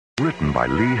Written by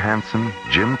Lee Hansen,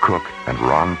 Jim Cook, and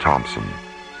Ron Thompson.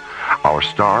 Our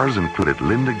stars included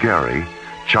Linda Gary,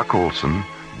 Chuck Olson,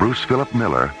 Bruce Philip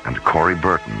Miller, and Corey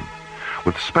Burton,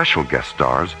 with special guest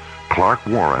stars Clark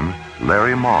Warren,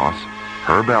 Larry Moss,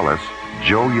 Herb Ellis,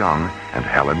 Joe Young, and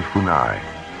Helen Funai.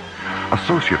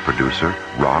 Associate producer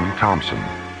Ron Thompson.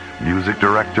 Music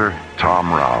director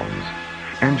Tom Rounds.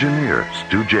 Engineer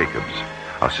Stu Jacobs.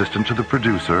 Assistant to the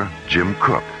producer Jim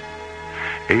Cook.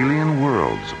 Alien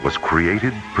Worlds was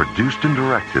created, produced, and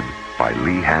directed by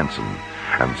Lee Hansen.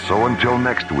 And so until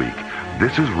next week,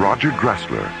 this is Roger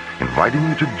Dressler inviting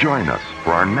you to join us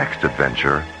for our next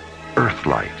adventure,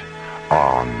 Earthlight,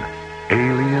 on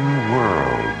Alien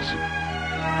Worlds.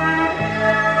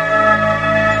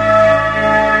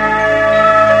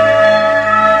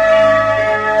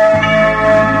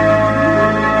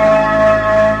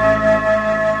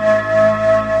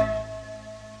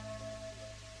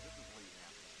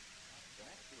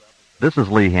 This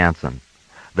is Lee Hansen.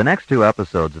 The next 2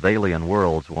 episodes of Alien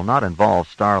Worlds will not involve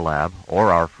Starlab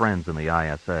or our friends in the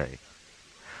ISA.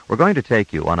 We're going to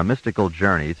take you on a mystical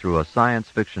journey through a science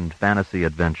fiction fantasy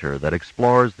adventure that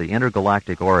explores the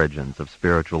intergalactic origins of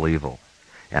spiritual evil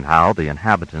and how the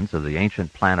inhabitants of the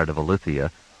ancient planet of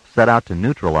Alethea set out to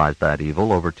neutralize that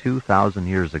evil over 2,000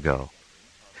 years ago.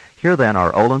 Here then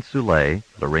are Olin Soule,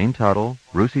 Lorene Tuttle,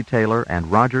 Russi Taylor,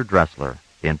 and Roger Dressler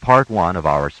in Part 1 of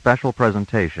our special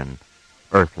presentation,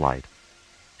 Earthlight.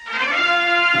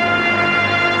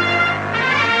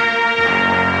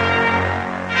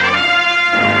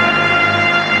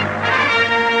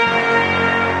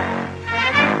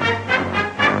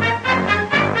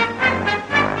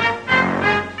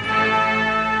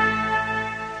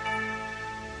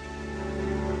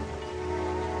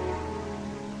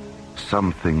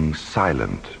 Something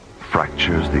silent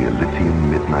fractures the Elysian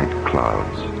midnight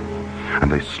clouds, and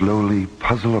they slowly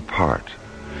puzzle apart,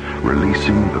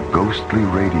 releasing the ghostly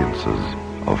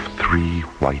radiances of 3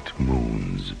 white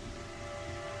moons.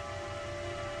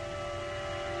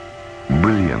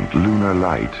 Brilliant lunar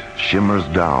light shimmers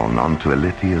down onto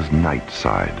Elysia's night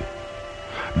side.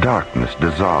 Darkness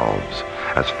dissolves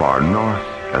as far north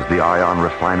as the ion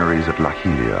refineries at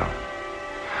Lahilia,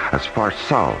 as far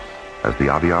south as the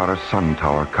Aviara Sun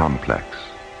Tower complex,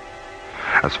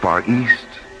 as far east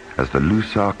as the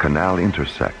Lusa Canal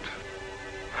intersect,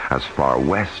 as far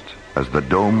west as the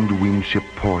domed wingship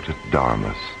port at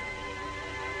Darmus.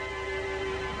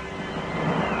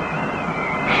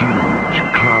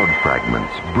 Huge cloud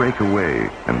fragments break away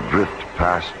and drift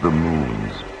past the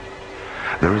moons.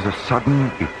 There is a sudden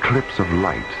eclipse of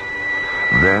light.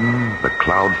 Then the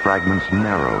cloud fragments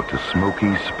narrow to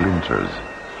smoky splinters,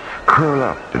 curl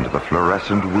up into the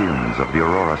fluorescent winds of the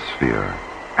aurora sphere,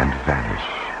 and vanish.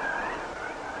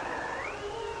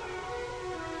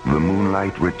 The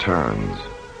moonlight returns,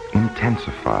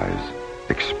 intensifies,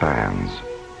 expands.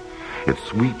 It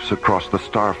sweeps across the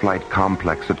Starflight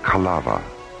complex at Kalava,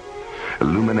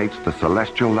 illuminates the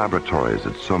celestial laboratories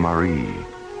at Somari,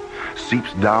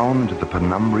 seeps down into the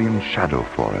Penumbrian shadow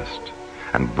forest,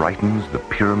 and brightens the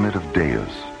Pyramid of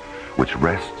Deus, which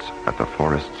rests at the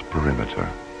forest's perimeter.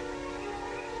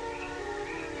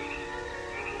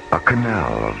 A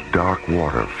canal of dark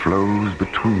water flows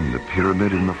between the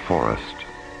pyramid and the forest.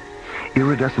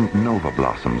 Iridescent nova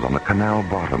blossoms on the canal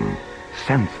bottom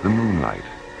sense the moonlight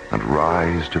and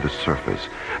rise to the surface,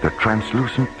 their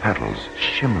translucent petals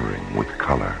shimmering with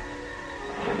color.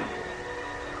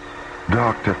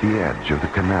 Docked at the edge of the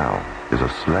canal is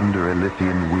a slender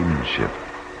Elysian wind ship,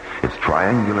 its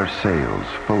triangular sails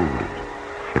folded,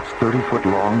 its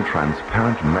 30-foot-long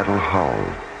transparent metal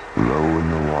hull low in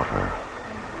the water.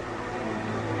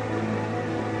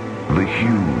 The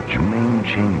huge main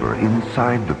chamber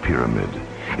inside the pyramid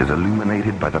is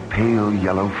illuminated by the pale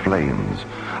yellow flames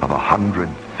of 100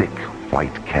 thick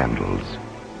white candles.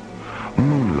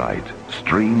 Moonlight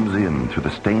streams in through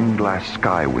the stained glass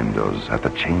sky windows at the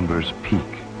chamber's peak.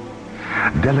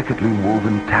 Delicately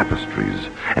woven tapestries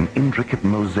and intricate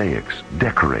mosaics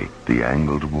decorate the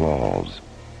angled walls.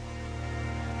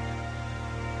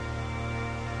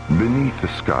 Beneath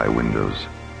the sky windows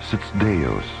sits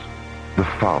Deus, the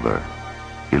Father,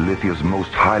 Elysia's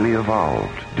most highly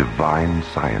evolved, divine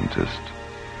scientist.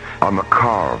 On the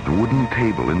carved wooden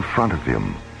table in front of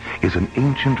him is an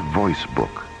ancient voice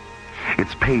book,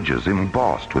 its pages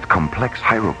embossed with complex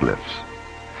hieroglyphs.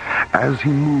 As he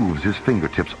moves his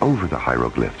fingertips over the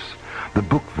hieroglyphs, the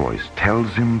book voice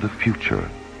tells him the future,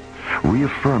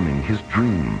 reaffirming his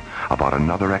dream about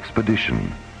another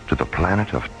expedition to the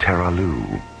planet of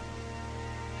Terralu.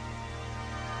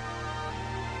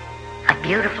 A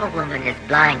beautiful woman is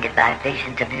blinded by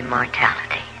visions of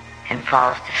immortality and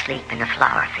falls to sleep in the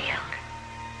flower field.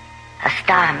 A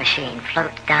star machine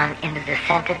floats down into the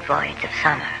scented voids of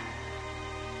summer.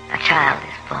 A child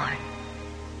is born.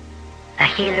 A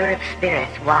healer of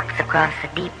spirits walks across the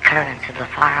deep currents of the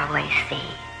faraway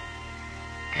sea.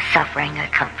 The suffering are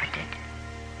comforted.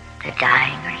 The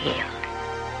dying are healed.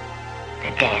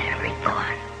 The dead are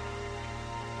reborn.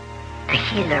 The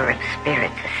healer of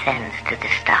spirits ascends to the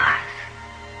stars.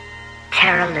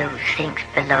 Terralu sinks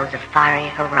below the fiery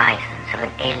horizons of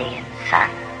an alien sun.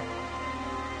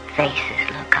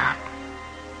 Faces look up.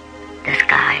 The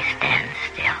sky stands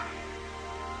still.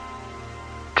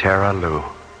 Terralu.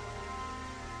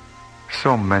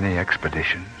 So many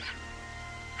expeditions.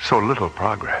 So little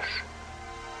progress.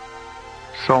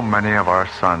 So many of our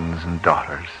sons and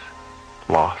daughters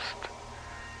lost.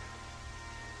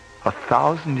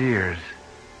 1,000 years,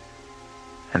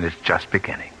 and it's just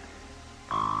beginning.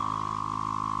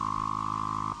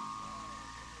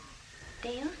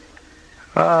 Deus?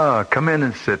 Ah, come in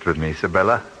and sit with me,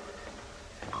 Sibella.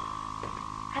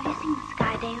 Have you seen the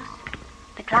sky, Deus?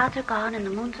 The clouds are gone and the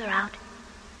moons are out.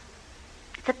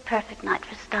 It's a perfect night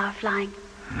for star flying.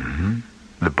 Mm-hmm.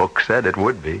 The book said it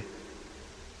would be.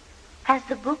 Has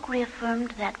the book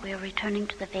reaffirmed that we're returning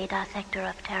to the Veda sector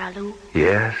of Terralu?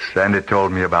 Yes, and it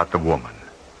told me about the woman.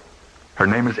 Her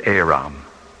name is Aram.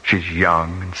 She's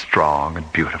young and strong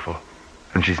and beautiful,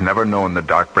 and she's never known the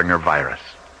Darkbringer virus.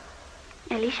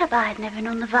 Elishaba had never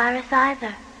known the virus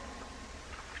either.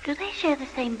 Do they share the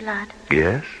same blood?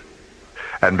 Yes.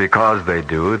 And because they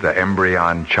do, the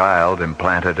embryon child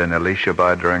implanted in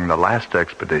Elishaba during the last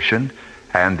expedition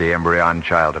and the embryon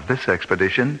child of this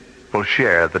expedition will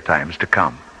share the times to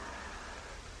come.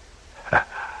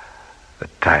 The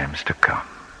times to come.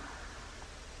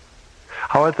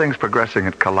 How are things progressing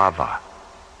at Kalava?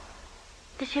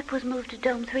 The ship was moved to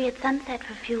Dome 3 at sunset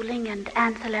for fueling and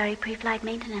ancillary pre-flight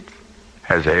maintenance.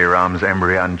 Has Aram's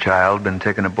embryon child been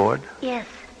taken aboard? Yes.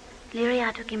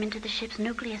 Lyria took him into the ship's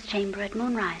nucleus chamber at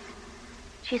moonrise.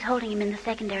 She's holding him in the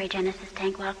secondary Genesis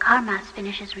tank while Karmas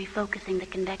finishes refocusing the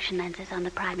convection lenses on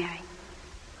the primary.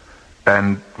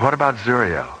 And what about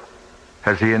Zuriel?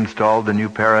 Has he installed the new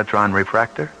Paratron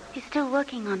refractor? He's still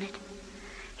working on it.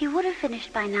 He would have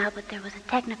finished by now, but there was a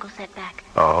technical setback.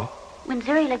 Oh? When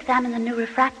Zuriel examined the new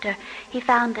refractor, he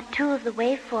found that 2 of the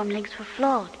waveform links were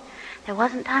flawed. There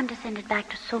wasn't time to send it back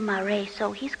to Soma Ray,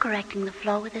 so he's correcting the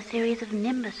flaw with a series of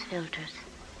Nimbus filters.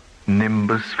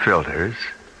 Nimbus filters?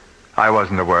 I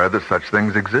wasn't aware that such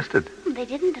things existed. They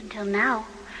didn't until now.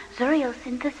 Zuriel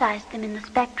synthesized them in the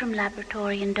Spectrum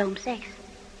Laboratory in Dome 6.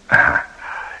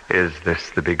 Is this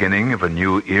the beginning of a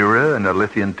new era in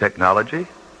Alithian technology?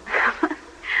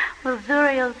 Well,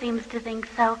 Zuriel seems to think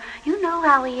so. You know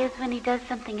how he is when he does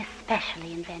something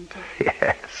especially inventive.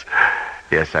 Yes.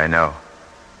 Yes, I know.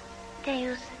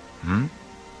 Deus. Hmm?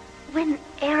 When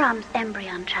Aram's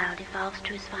embryon child evolves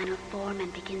to his final form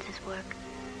and begins his work,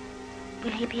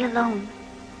 will he be alone?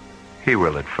 He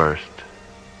will at first.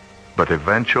 But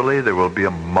eventually there will be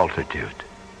a multitude.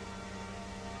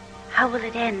 How will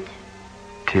it end?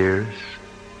 Tears,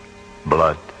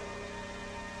 blood,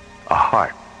 a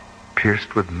heart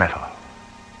pierced with metal.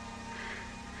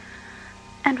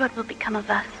 And what will become of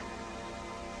us?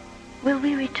 Will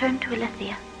we return to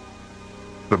Elithia?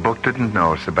 The book didn't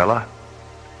know, Sibella.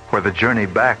 Where the journey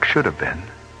back should have been,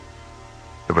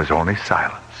 there was only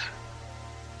silence.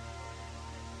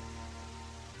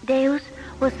 Deus,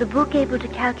 was the book able to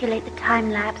calculate the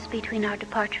time lapse between our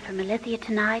departure from Elithia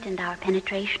tonight and our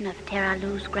penetration of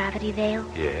Terralu's gravity veil?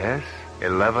 Yes,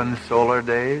 11 solar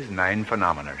days, 9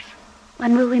 phenomeners.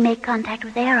 When will we make contact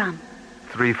with Aram?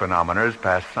 3 phenomeners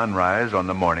past sunrise on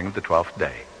the morning of the 12th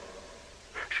day.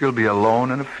 She'll be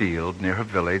alone in a field near her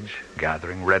village,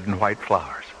 gathering red and white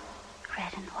flowers.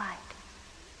 Red and white.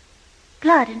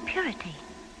 Blood and purity.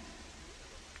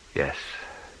 Yes.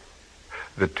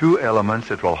 The 2 elements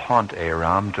that will haunt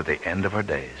Aram to the end of her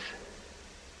days.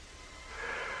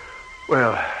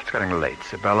 Well, it's getting late,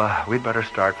 Sibella. We'd better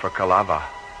start for Kalava.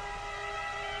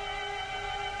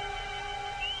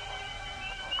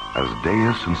 As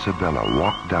Deus and Sibella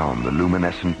walk down the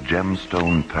luminescent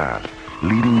gemstone path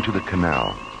leading to the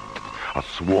canal, a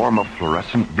swarm of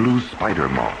fluorescent blue spider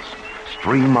moths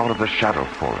stream out of the shadow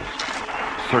forest,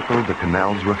 circle the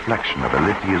canal's reflection of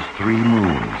Elithia's 3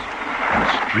 moons,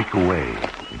 and streak away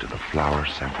into the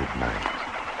flower-scented night.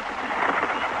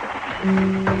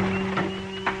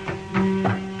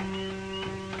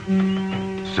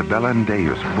 Sibella and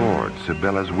Deus board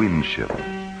Sibella's wind ship,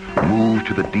 move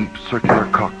to the deep circular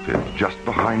cockpit just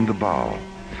behind the bow,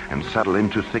 and settle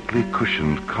into thickly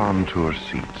cushioned contour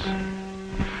seats.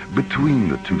 Between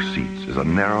the two seats is a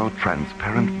narrow,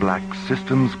 transparent black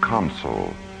systems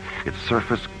console, its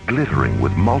surface glittering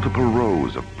with multiple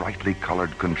rows of brightly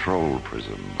colored control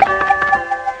prisms.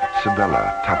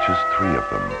 Sibella touches 3 of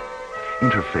them,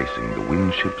 interfacing the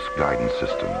Wingship's guidance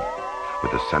system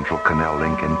with the Central Canal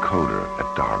Link encoder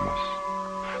at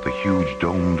Darmus, the huge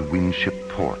domed Wingship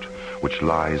port which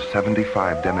lies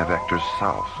 75 demivectors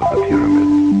south of the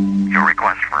pyramid. Your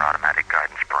request for automatic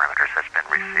guidance parameters has been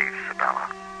received, Sibella.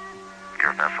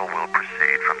 Your vessel will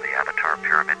proceed from the Avatar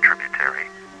Pyramid tributary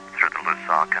through the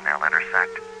Lusaw Canal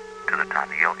intersect to the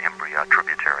Tanil Imbria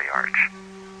tributary arch.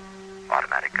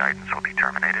 Automatic guidance will be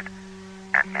terminated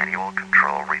and manual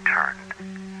control returned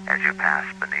as you pass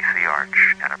beneath the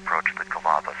arch and approach the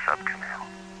Kalava subcanal.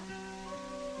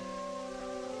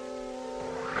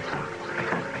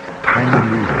 Tiny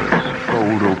levers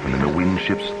fold open in the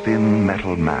Wingship's thin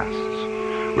metal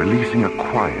masts, releasing a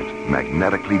quiet,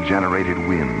 magnetically generated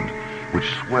wind which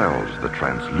swells the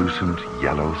translucent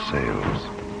yellow sails.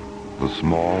 The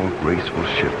small, graceful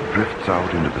ship drifts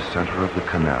out into the center of the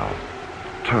canal,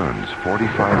 turns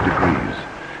 45 degrees,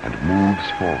 and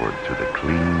moves forward through the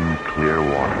clean, clear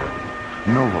water,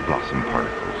 nova blossom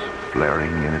particles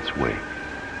flaring in its wake.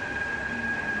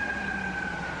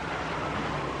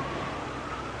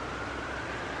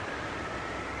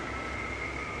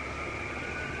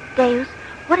 Deus,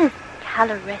 what is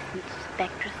calorescent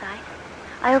spectrosite?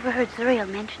 I overheard Zuriel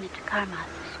mention it to Karmas.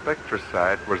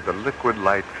 Spectrosite was the liquid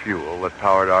light fuel that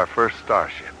powered our first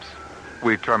starships.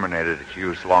 We terminated its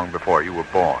use long before you were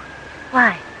born.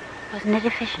 Why? Wasn't it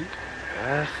efficient?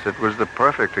 Yes, it was the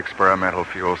perfect experimental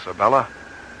fuel, Sibella.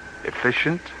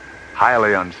 Efficient,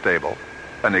 highly unstable,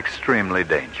 and extremely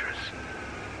dangerous.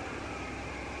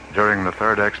 During the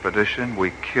 3rd expedition,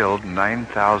 we killed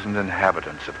 9,000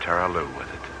 inhabitants of Terra Lu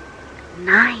with it.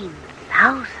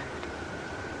 9,000?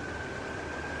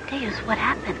 Deus, what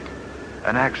happened?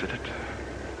 An accident.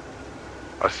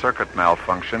 A circuit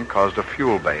malfunction caused a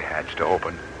fuel bay hatch to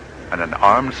open, and an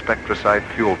armed spectrosite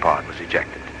fuel pod was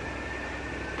ejected.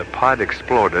 The pod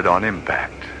exploded on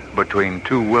impact between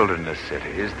 2 wilderness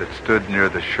cities that stood near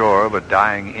the shore of a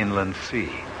dying inland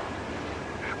sea.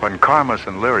 When Karmas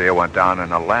and Lyria went down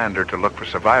in a lander to look for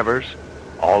survivors,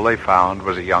 all they found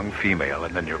was a young female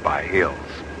in the nearby hills.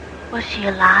 Was she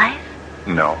alive?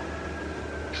 No.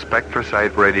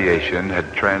 Spectrosite radiation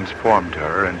had transformed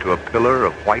her into a pillar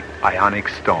of white ionic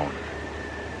stone.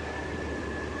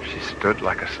 She stood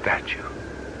like a statue,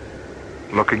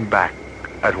 looking back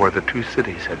at where the 2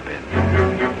 cities had been.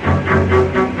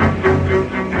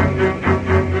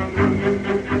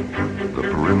 The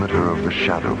perimeter of the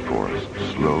shadow forest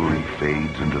slowly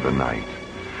fades into the night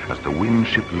as the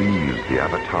Wingship leaves the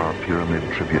Avatar Pyramid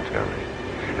tributary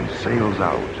and sails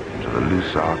out into the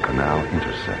Lusaw Canal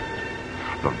intersect,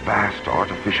 the vast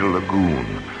artificial lagoon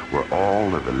where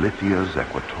all of Ilithia's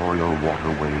equatorial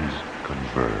waterways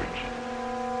converge.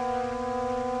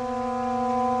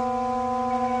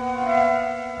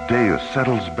 Deus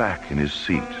settles back in his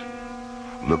seat,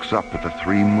 looks up at the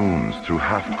 3 moons through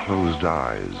half-closed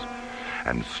eyes,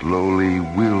 and slowly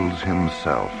wills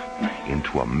himself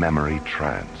into a memory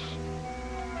trance.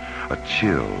 A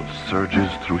chill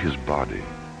surges through his body.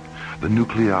 The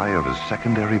nuclei of his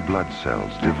secondary blood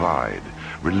cells divide,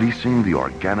 releasing the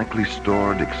organically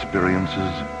stored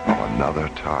experiences of another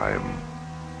time.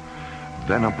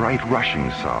 Then a bright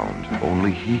rushing sound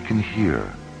only he can hear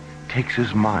takes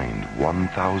his mind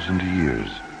 1,000 years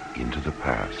into the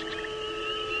past.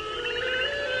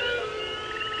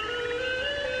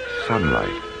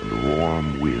 Sunlight and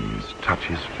warm winds touch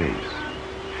his face.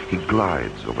 He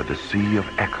glides over the sea of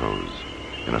echoes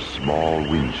in a small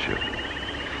Wingship.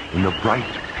 In the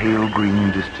bright, pale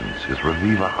green distance is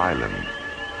Reviva Island.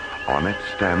 On it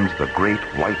stands the great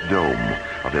white dome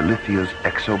of Ilithia's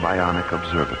exobionic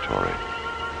observatory.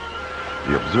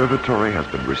 The observatory has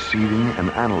been receiving and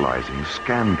analyzing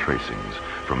scan tracings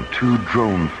from 2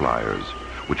 drone flyers,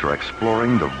 which are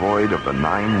exploring the void of the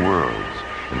 9 worlds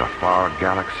in the far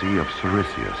galaxy of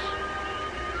Cerisius.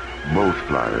 Both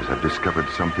flyers have discovered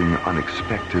something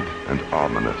unexpected and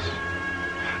ominous.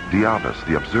 Diabas,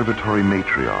 the observatory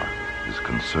matriarch, is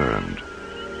concerned.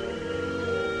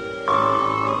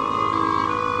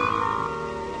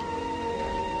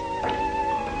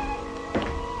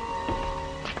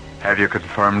 Have you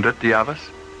confirmed it, Diabas?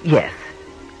 Yes.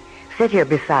 Sit here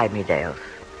beside me, Deus.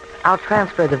 I'll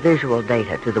transfer the visual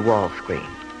data to the wall screen.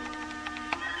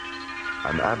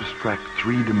 An abstract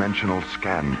 3-dimensional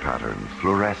scan pattern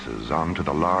fluoresces onto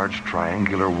the large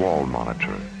triangular wall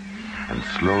monitor and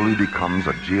slowly becomes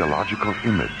a geological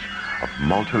image of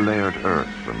multilayered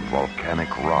earth and volcanic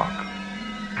rock.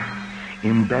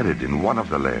 Embedded in one of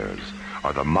the layers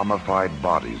are the mummified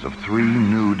bodies of 3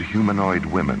 nude humanoid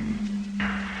women.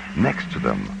 Next to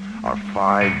them are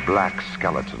 5 black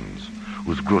skeletons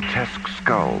whose grotesque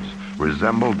skulls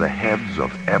resembled the heads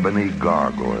of ebony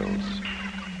gargoyles.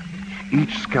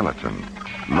 Each skeleton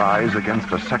lies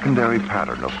against a secondary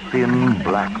pattern of thin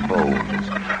black bones,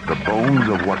 the bones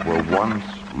of what were once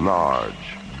large,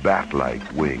 bat-like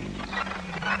wings.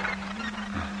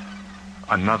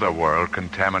 Another world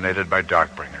contaminated by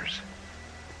Darkbringers.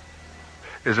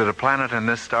 Is it a planet in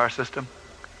this star system?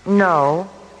 No,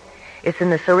 it's in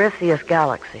the Sirius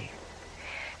galaxy.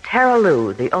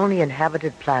 Terralu, the only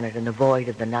inhabited planet in the void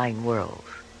of the 9 worlds.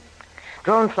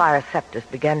 Drone flyer Septus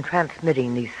began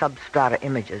transmitting these substrata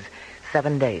images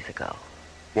 7 days ago.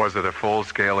 Was it a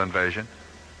full-scale invasion?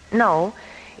 No,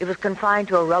 it was confined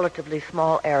to a relatively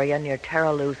small area near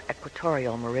Terralu's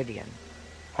equatorial meridian.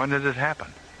 When did it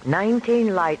happen?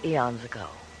 19 light eons ago,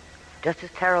 just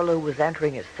as Terralu was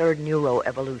entering its 3rd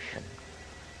neuroevolution.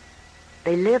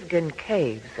 They lived in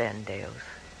caves then, Deus,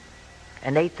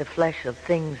 and ate the flesh of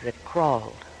things that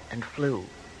crawled and flew.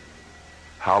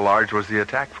 How large was the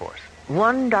attack force?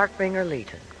 1 Darkbringer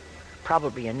Legion,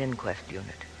 probably an inquest unit.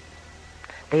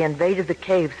 They invaded the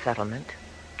cave settlement,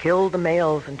 killed the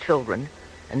males and children,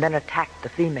 and then attacked the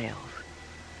females.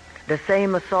 The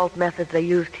same assault methods they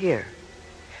used here,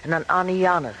 and on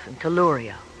Anianus and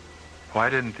Telluria. Why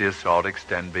didn't the assault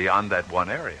extend beyond that one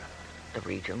area? The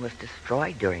region was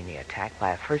destroyed during the attack by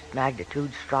a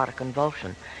first-magnitude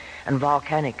stratoconvulsion and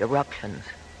volcanic eruptions.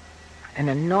 An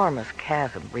enormous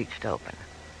chasm breached open,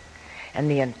 and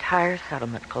the entire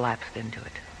settlement collapsed into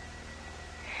it.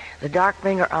 The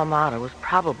Darkbringer Armada was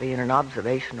probably in an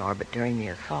observation orbit during the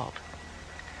assault,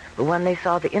 but when they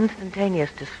saw the instantaneous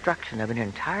destruction of an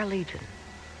entire legion,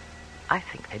 I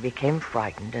think they became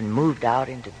frightened and moved out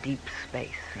into deep space.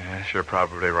 Yes, you're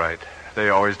probably right. They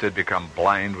always did become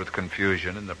blind with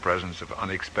confusion in the presence of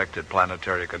unexpected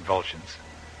planetary convulsions.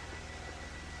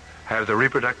 Have the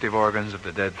reproductive organs of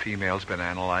the dead females been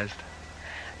analyzed?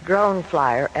 Drone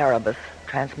flyer Erebus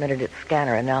transmitted its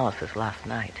scanner analysis last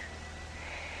night.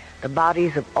 The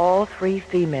bodies of all 3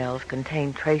 females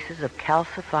contain traces of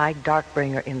calcified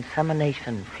Darkbringer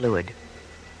insemination fluid.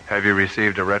 Have you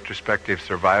received a retrospective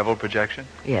survival projection?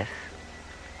 Yes.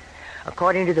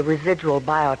 According to the residual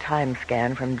biotime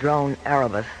scan from drone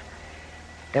Erebus,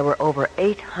 there were over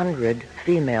 800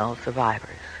 female survivors.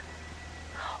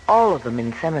 All of them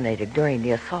inseminated during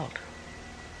the assault.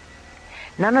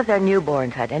 None of their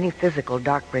newborns had any physical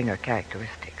Darkbringer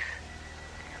characteristics,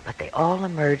 but they all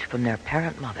emerged from their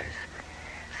parent mothers,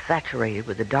 saturated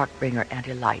with the Darkbringer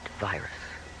anti-light virus.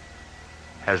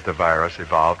 Has the virus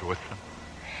evolved with them?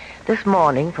 This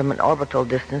morning, from an orbital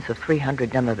distance of 300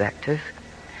 demivectors,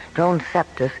 drone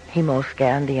Septus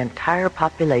hemoscanned the entire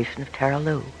population of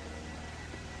Terralu.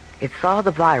 It saw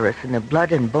the virus in the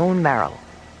blood and bone marrow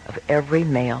of every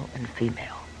male and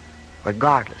female,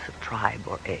 regardless of tribe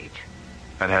or age.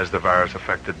 And has the virus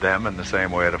affected them in the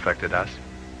same way it affected us?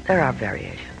 There are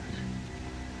variations,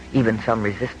 even some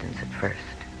resistance at first.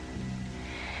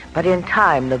 But in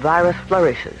time, the virus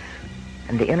flourishes,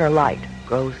 and the inner light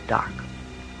grows dark.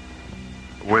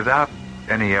 Without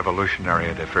any evolutionary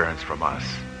interference from us,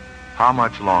 how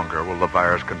much longer will the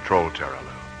virus control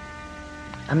Terralu?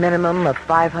 A minimum of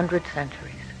 500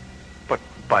 centuries. But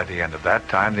by the end of that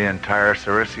time, the entire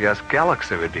Sirius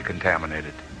galaxy would be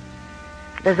contaminated.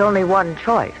 There's only one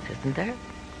choice, isn't there?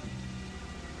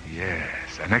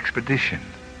 Yes, an expedition.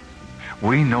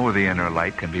 We know the inner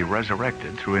light can be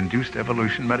resurrected through induced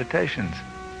evolution meditations.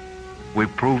 We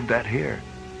proved that here.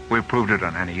 We proved it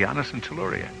on Anianus and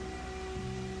Telluria.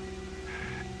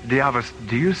 Diavus,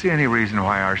 do you see any reason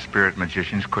why our spirit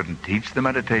magicians couldn't teach the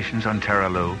meditations on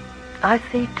Terralu? I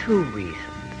see 2 reasons.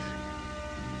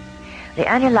 The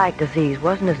anti-light disease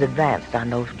wasn't as advanced on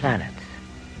those planets.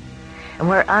 And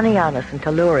where Anianus and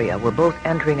Telluria were both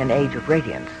entering an age of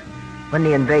radiance when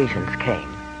the invasions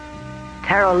came,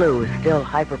 Terralu is still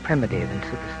hyper-primitive and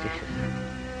superstitious.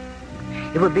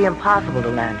 It would be impossible to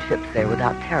land ships there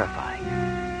without terrifying.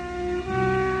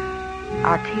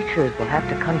 Our teachers will have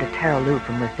to come to Terralu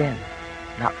from within,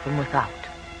 not from without.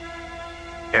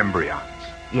 Embryons.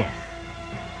 Yes.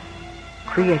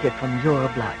 Created from your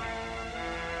blood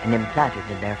and implanted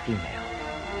in their female.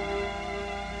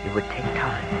 It would take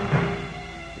time.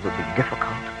 It would be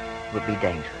difficult. It would be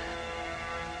dangerous.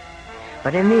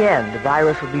 But in the end, the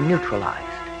virus would be neutralized.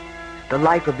 The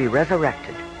light would be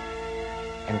resurrected.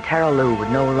 And Terralu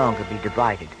would no longer be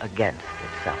divided against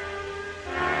itself.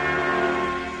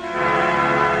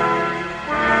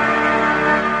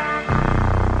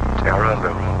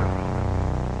 Terralu.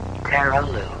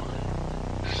 Terralu.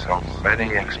 So many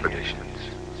many expeditions.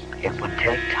 It would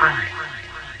take time.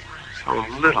 So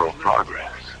little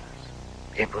progress.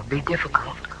 It would be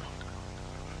difficult.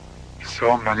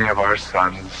 So many of our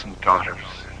sons and daughters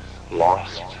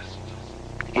lost.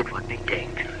 It would be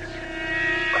dangerous.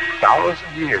 1,000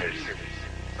 years.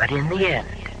 But in the end,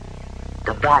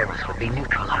 the virus would be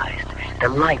neutralized. The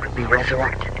light would be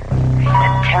resurrected.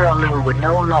 And Terra Lu would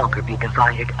no longer be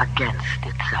divided against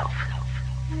itself.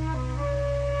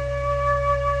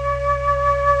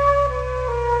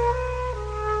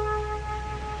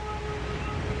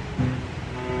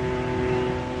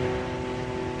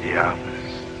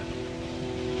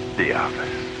 Diablos.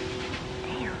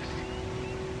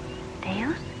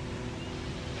 Deus?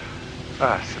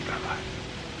 Isabella.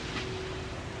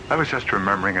 I was just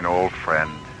remembering an old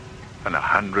friend, and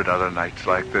 100 other nights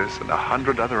like this, and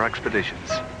 100 other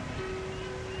expeditions.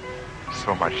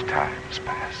 So much time has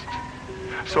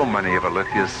passed. So many of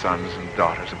Alithia's sons and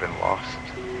daughters have been lost.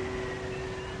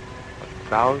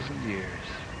 1,000 years,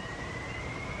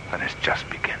 and it's just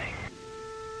beginning.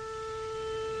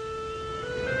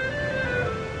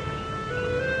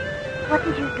 What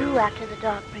did you do after the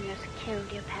Darkbringers killed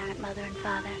your parent, mother, and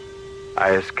father?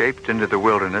 I escaped into the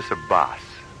wilderness of Bas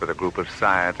with a group of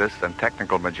scientists and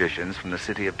technical magicians from the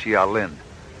city of Tialin.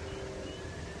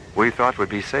 We thought we'd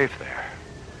be safe there,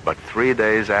 but 3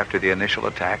 days after the initial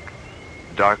attack,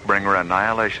 Darkbringer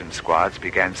annihilation squads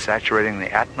began saturating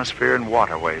the atmosphere and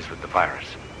waterways with the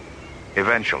virus.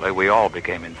 Eventually, we all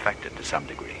became infected to some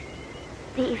degree.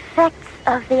 The effects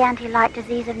of the anti-light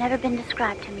disease have never been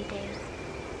described to me, Deus.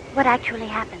 What actually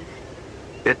happens?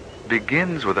 It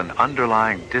begins with an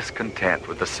underlying discontent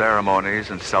with the ceremonies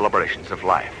and celebrations of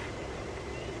life.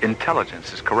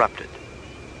 Intelligence is corrupted.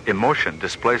 Emotion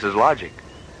displaces logic.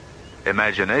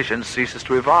 Imagination ceases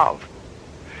to evolve.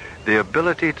 The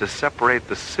ability to separate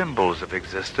the symbols of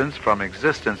existence from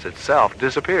existence itself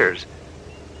disappears.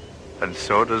 And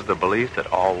so does the belief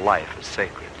that all life is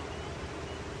sacred.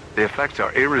 The effects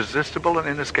are irresistible and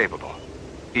inescapable,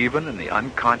 even in the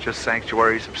unconscious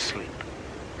sanctuaries of sleep.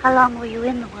 How long were you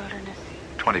in the wilderness?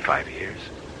 25 years.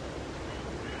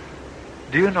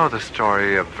 Do you know the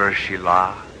story of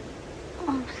Vershila?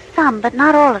 Oh, some, but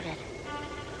not all of it.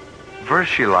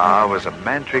 Vershila was a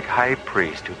mantric high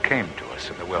priest who came to us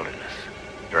in the wilderness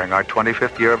during our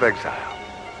 25th year of exile.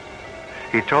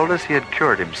 He told us he had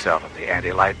cured himself of the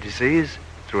anti-light disease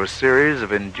through a series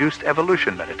of induced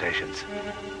evolution meditations.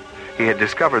 He had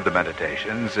discovered the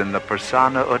meditations in the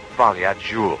Persana ut Valiat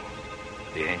Jewel,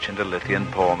 the ancient Alithian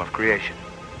poem of creation.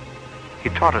 He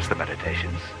taught us the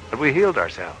meditations, and we healed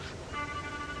ourselves.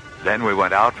 Then we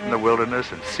went out from the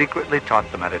wilderness and secretly taught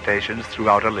the meditations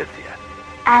throughout Alithia.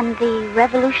 And the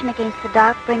revolution against the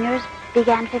Darkbringers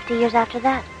began 50 years after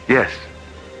that? Yes.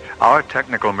 Our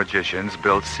technical magicians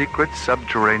built secret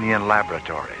subterranean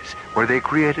laboratories where they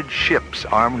created ships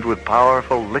armed with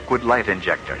powerful liquid light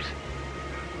injectors.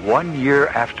 1 year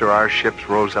after our ships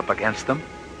rose up against them,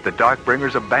 the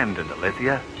Darkbringers abandoned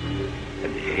Alithia,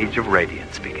 and the Age of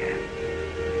Radiance began.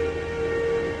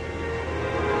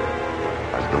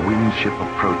 As the winged ship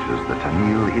approaches the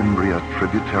Tanil-Imbria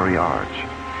tributary arch,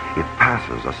 it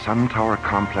passes a sun tower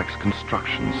complex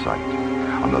construction site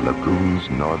on the lagoon's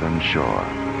northern shore.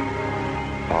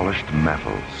 Polished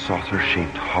metal,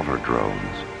 saucer-shaped hover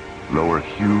drones lower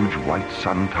huge white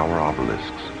sun tower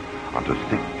obelisks onto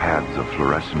thick pads of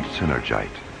fluorescent synergite.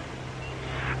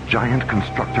 Giant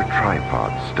constructor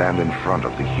tripods stand in front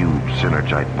of the huge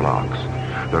synergite blocks,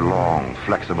 their long,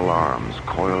 flexible arms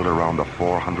coiled around the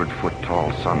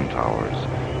 400-foot-tall sun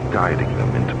towers, guiding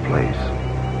them into place.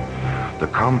 The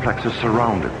complex is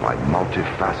surrounded by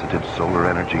multifaceted solar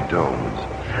energy domes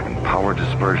and power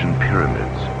dispersion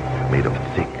pyramids made of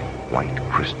thick, white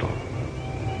crystal.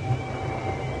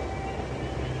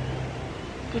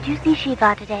 Did you see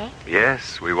Shiva today?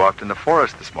 Yes, we walked in the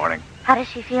forest this morning. How does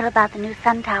she feel about the new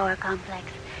sun tower complex?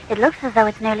 It looks as though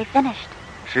it's nearly finished.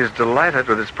 She's delighted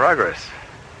with its progress.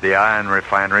 The iron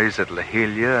refineries at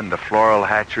Lahilia and the floral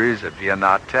hatcheries at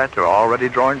Vianatet are already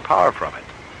drawing power from it.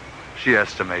 She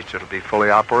estimates it'll be fully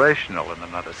operational in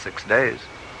another 6 days.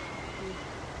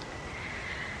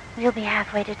 We'll be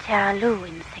halfway to Terra Lu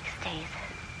in 6 days.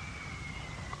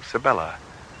 Sibella,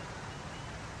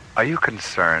 are you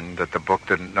concerned that the book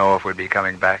didn't know if we'd be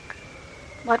coming back?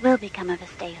 What will become of us,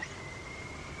 Deus,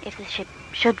 if the ship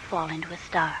should fall into a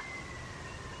star?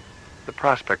 The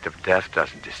prospect of death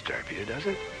doesn't disturb you, does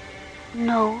it?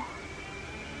 No.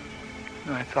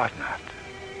 No, I thought not.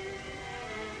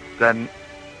 Then,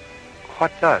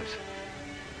 what does?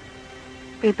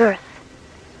 Rebirth.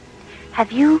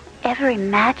 Have you ever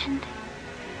imagined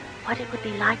what it would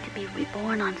be like to be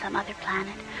reborn on some other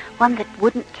planet, one that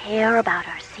wouldn't care about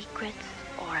our secrets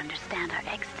or understand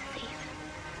our ecstasies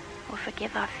or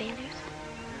forgive our failures.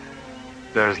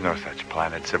 There's no such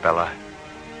planet, Sabella.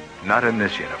 Not in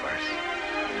this universe.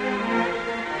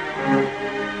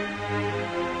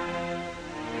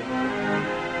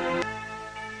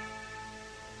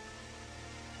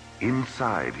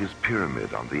 Inside his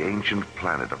pyramid on the ancient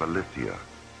planet of Elithia,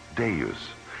 Deus,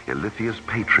 Elithia's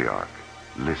patriarch,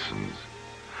 listens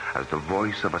as the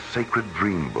voice of a sacred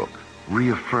dream book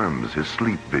reaffirms his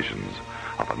sleep visions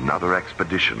of another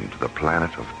expedition to the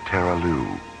planet of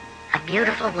Terralu. A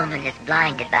beautiful woman is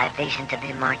blinded by visions of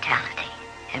immortality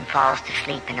and falls to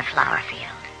sleep in a flower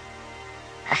field.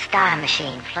 A star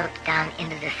machine floats down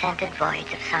into the scented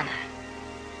voids of summer.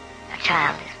 A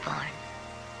child is born.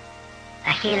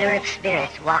 A healer of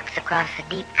spirits walks across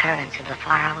the deep currents of a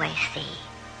faraway sea.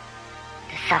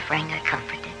 The suffering are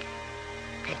comforted.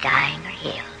 The dying are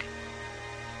healed.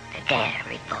 The dead are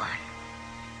reborn.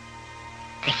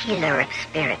 The healer of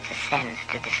spirits ascends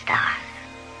to the stars.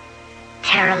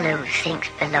 Terralu sinks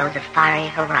below the fiery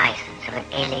horizons of an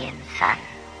alien sun.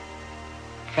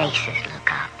 Faces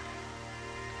look up.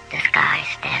 The sky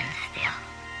stands still.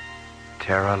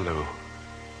 Terralu.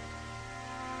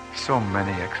 So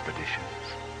many expeditions.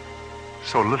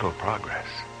 So little progress.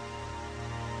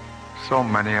 So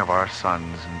many of our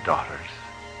sons and daughters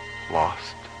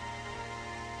lost.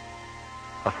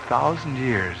 1,000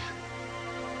 years,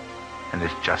 and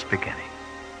it's just beginning.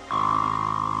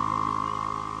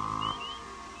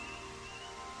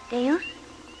 Deus?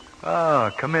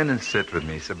 Oh, come in and sit with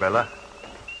me, Sabella.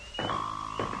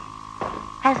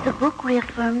 Has the book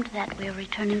reaffirmed that we're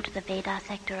returning to the Veda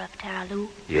sector of Terralu?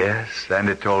 Yes, and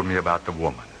it told me about the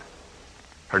woman.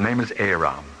 Her name is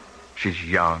Aram. She's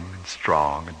young and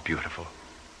strong and beautiful,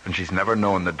 and she's never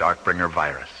known the Darkbringer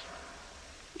virus.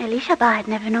 Elishaba had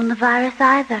never known the virus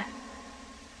either.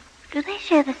 Do they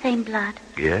share the same blood?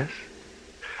 Yes.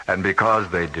 And because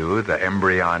they do, the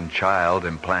embryon child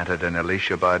implanted in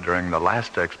Elishaba during the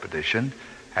last expedition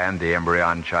and the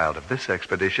embryon child of this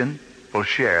expedition will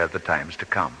share the times to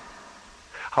come.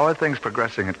 How are things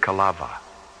progressing at Kalava?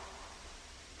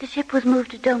 The ship was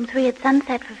moved to Dome 3 at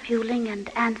sunset for fueling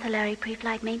and ancillary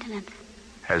pre-flight maintenance.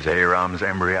 Has Aram's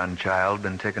embryon child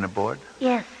been taken aboard?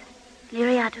 Yes.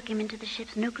 Lyria took him into the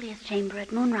ship's nucleus chamber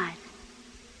at moonrise.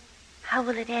 How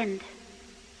will it end?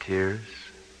 Tears,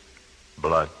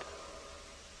 blood,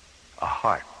 a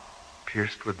heart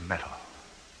pierced with metal.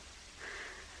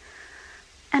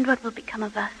 And what will become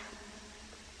of us?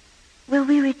 Will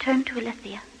we return to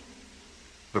Elithia?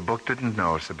 The book didn't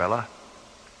know, Sabella.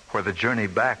 Where the journey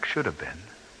back should have been,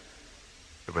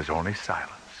 there was only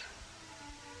silence.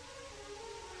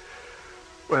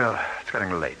 Well, it's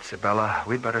getting late, Sabella.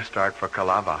 We'd better start for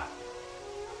Kalava.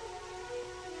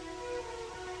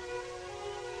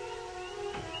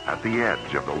 At the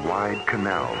edge of the wide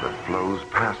canal that flows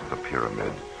past the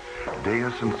pyramid,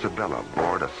 Deus and Sabella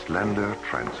board a slender,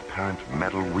 transparent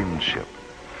metal windship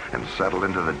and settle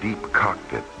into the deep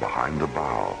cockpit behind the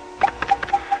bow.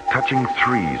 Touching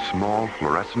 3 small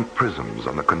fluorescent prisms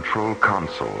on the control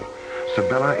console,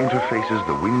 Sabella interfaces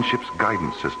the windship's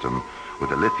guidance system with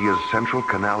Elithia's central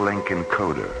canal link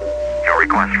encoder. Your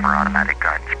request for automatic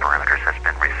guidance parameters has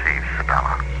been received,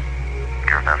 Sabella.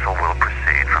 Your vessel will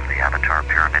proceed from the Avatar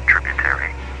Pyramid tributary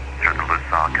through the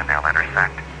Lusaw Canal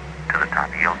intersect to the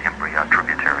Tanil Imbria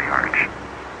tributary arch.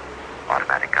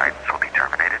 Automatic guidance will be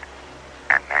terminated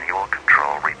and manual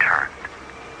control returned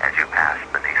as you pass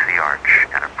beneath the arch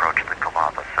and approach the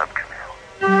Kalava subcanal.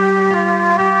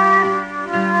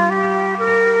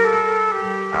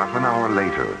 Half an hour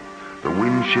later, the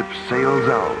windship sails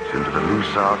out into the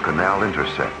Lusaw Canal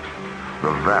intersect,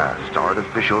 the vast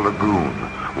artificial lagoon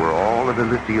where all of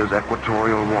Elithia's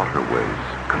equatorial waterways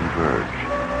converge.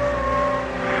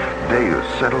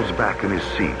 Deus settles back in his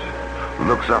seat,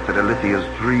 looks up at Elithia's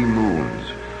 3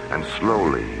 moons, and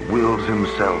slowly wills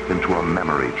himself into a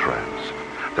memory trance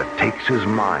that takes his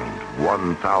mind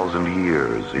 1,000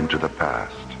 years into the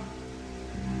past.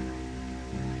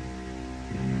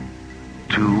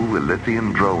 2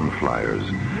 Elithian drone flyers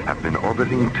have been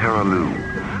orbiting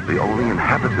Terralu, the only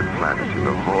inhabited planet in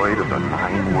the void of the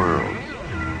 9 worlds.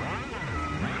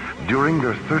 During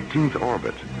their 13th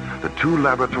orbit, the 2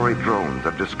 laboratory drones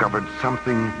have discovered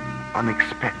something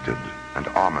unexpected and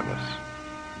ominous.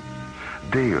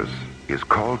 Deus is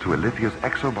called to Elithia's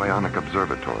exobionic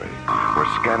observatory, where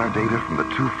scanner data from the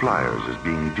 2 flyers is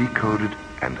being decoded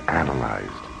and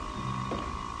analyzed.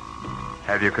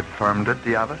 Have you confirmed it,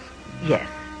 Diavas? Yes.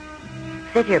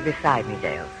 Sit here beside me,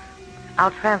 Deus.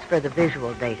 I'll transfer the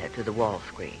visual data to the wall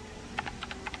screen.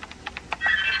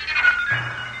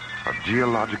 A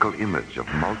geological image of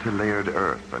multi-layered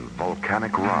earth and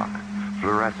volcanic rock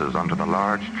fluoresces onto the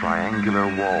large triangular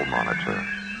wall monitor.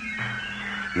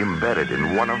 Embedded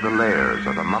in one of the layers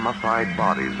are the mummified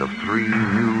bodies of 3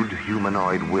 nude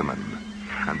humanoid women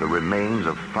and the remains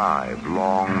of 5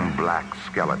 long black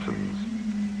skeletons.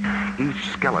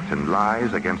 Each skeleton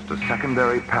lies against a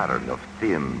secondary pattern of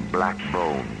thin black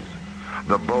bones,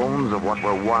 the bones of what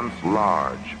were once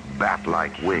large,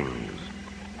 bat-like wings.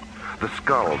 The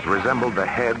skulls resembled the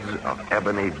heads of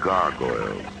ebony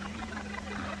gargoyles.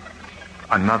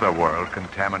 Another world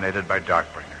contaminated by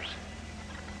Darkbringers.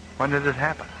 When did it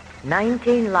happen?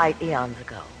 19 light eons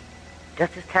ago,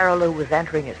 just as Terralu was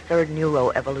entering its 3rd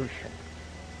neuroevolution.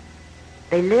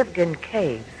 They lived in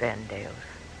caves then, Deus,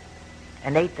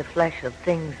 and ate the flesh of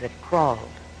things that crawled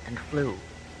and flew.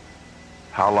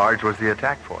 How large was the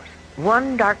attack force?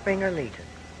 1 Darkbringer legion,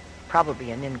 probably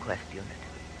an inquest unit.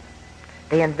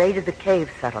 They invaded the cave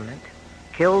settlement,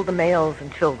 killed the males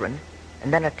and children,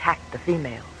 and then attacked the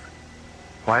females.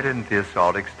 Why didn't the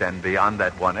assault extend beyond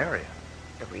that one area?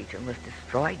 The region was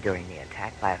destroyed during the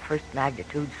attack by a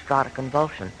first-magnitude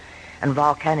stratoconvulsion and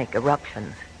volcanic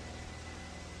eruptions.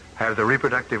 Have the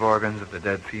reproductive organs of the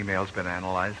dead females been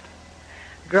analyzed?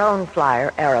 Drone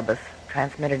flyer Erebus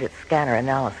transmitted its scanner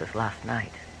analysis last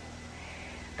night.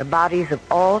 The bodies of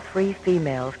all 3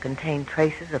 females contain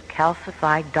traces of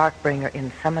calcified Darkbringer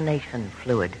insemination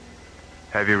fluid.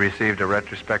 Have you received a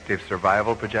retrospective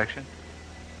survival projection?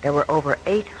 There were over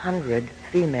 800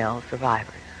 female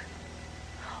survivors.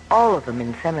 All of them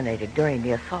inseminated during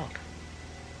the assault.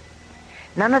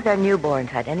 None of their newborns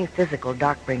had any physical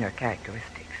Darkbringer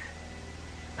characteristics,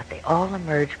 but they all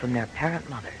emerged from their parent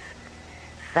mothers,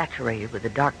 saturated with the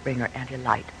Darkbringer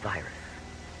anti-light virus.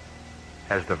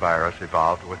 Has the virus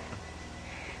evolved with them?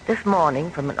 This morning,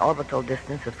 from an orbital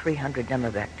distance of 300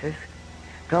 nemavectors,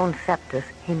 drone Septus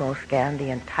hemoscanned the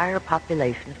entire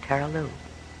population of Terralu.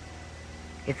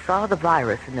 It saw the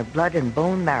virus in the blood and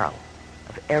bone marrow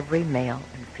of every male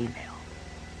and female,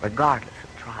 regardless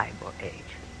of tribe or age.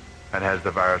 And has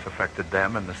the virus affected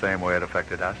them in the same way it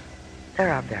affected us?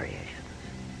 There are variations,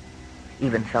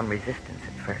 even some resistance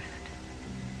at first.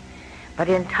 But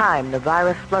in time, the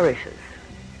virus flourishes,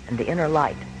 and the inner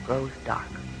light grows dark.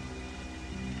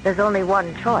 There's only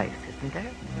one choice, isn't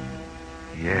there?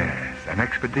 Yes, an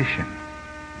expedition.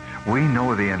 We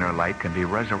know the inner light can be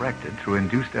resurrected through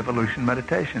induced evolution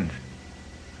meditations.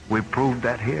 We proved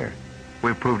that here.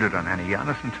 We proved it on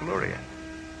Anianus and Telluria.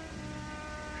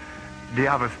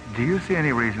 Diavus, do you see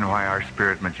any reason why our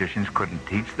spirit magicians couldn't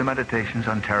teach the meditations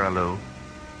on Terralu?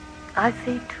 I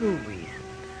see 2 reasons.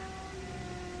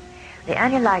 The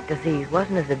anti-light disease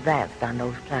wasn't as advanced on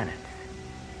those planets.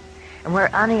 And where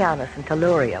Anianus and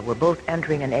Telluria were both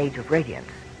entering an age of radiance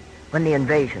when the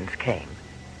invasions came,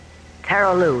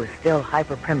 Terralu is still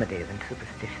hyper-primitive and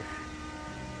superstitious.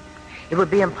 It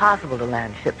would be impossible to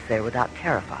land ships there without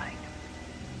terrifying.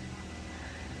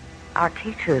 Our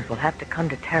teachers will have to come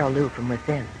to Terralu from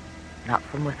within, not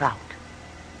from without.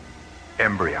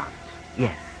 Embryons.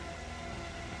 Yes.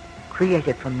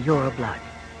 Created from your blood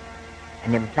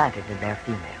and implanted in their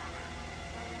females.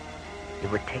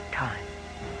 It would take time.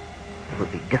 It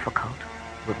would be difficult.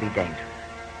 It would be dangerous.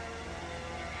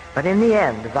 But in the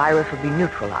end, the virus would be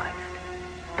neutralized.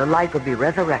 The light would be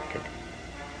resurrected.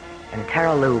 And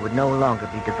Terralu would no longer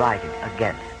be divided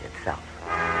against itself.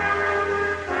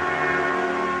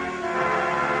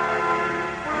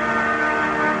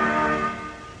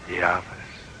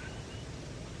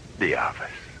 Diavus.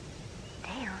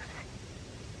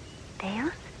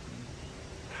 Deus?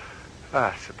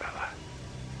 Ah, Sibella.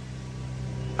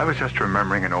 I was just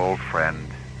remembering an old friend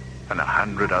and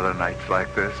 100 other nights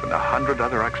like this and 100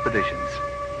 other expeditions.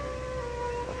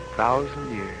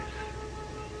 1,000 years.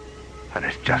 And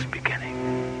it's just beginning.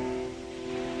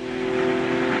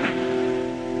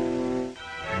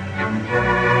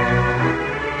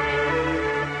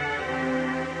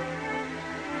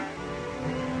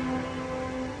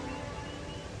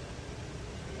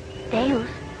 Deus,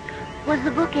 was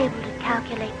the book able to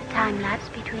calculate the time lapse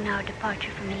between our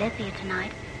departure from Elithia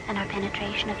tonight and our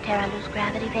penetration of Terralu's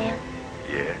gravity veil?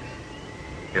 Yes.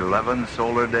 11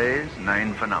 solar days,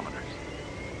 9 phenometers.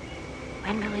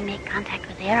 When will we make contact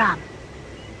with Aram?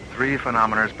 3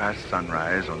 phenometers past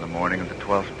sunrise on the morning of the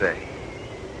 12th day.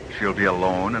 She'll be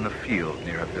alone in a field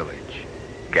near a village,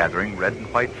 gathering red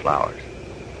and white flowers.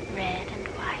 Red and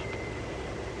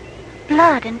white.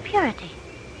 Blood and purity.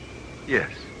 Yes.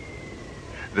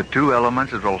 The 2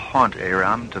 elements that will haunt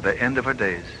Aram to the end of her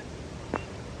days.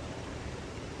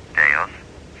 Deus,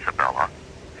 Sibella,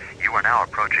 you are now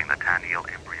approaching the Taniel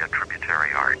Imbria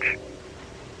tributary arch.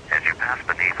 As you pass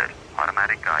beneath it,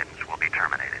 Automatic guidance will be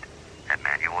terminated, and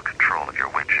manual control of your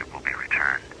winship will be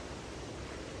returned.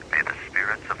 May the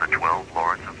spirits of the 12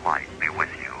 Lords of Light be with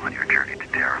you on your journey to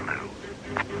Terralu.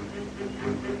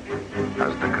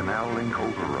 As the Canal Link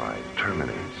override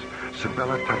terminates,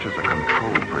 Sibella touches a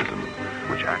control prism,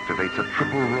 which activates a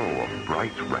triple row of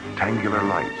bright rectangular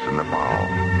lights in the bow.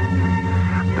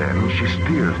 Then she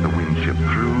steers the windship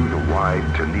through the wide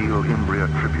Tenille-Imbria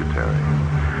tributary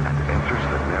and enters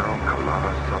the narrow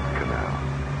Calava subcanal.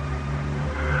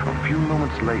 A few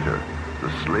moments later,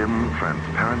 the slim,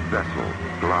 transparent vessel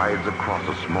glides across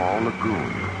a small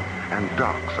lagoon and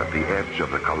docks at the edge of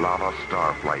the Calava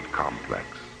Starflight complex.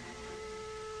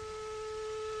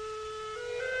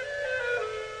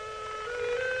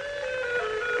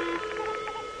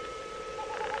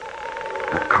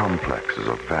 The complex is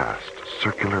a vast,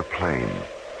 circular plain,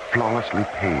 flawlessly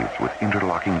paved with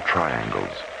interlocking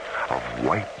triangles of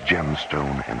white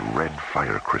gemstone and red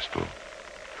fire crystal.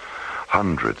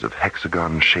 Hundreds of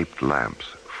hexagon-shaped lamps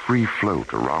free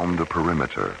float around the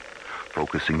perimeter,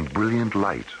 focusing brilliant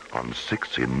light on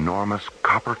 6 enormous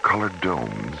copper-colored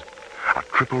domes, a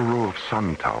triple row of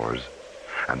sun towers,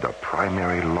 and the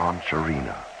primary launch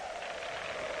arena.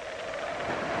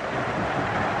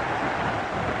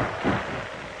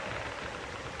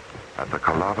 At the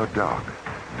Calava dock,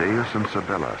 Deus and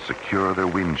Sibella secure their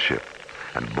windship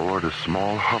and board a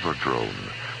small hover drone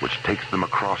which takes them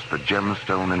across the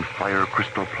gemstone and fire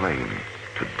crystal plain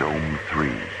to Dome 3.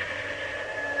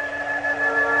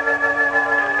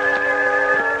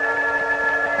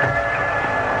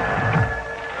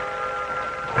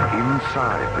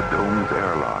 Inside the dome's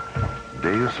airlock,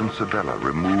 Deus and Sibella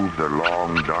remove their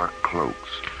long, dark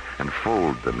cloaks and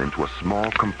fold them into a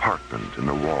small compartment in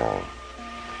the wall.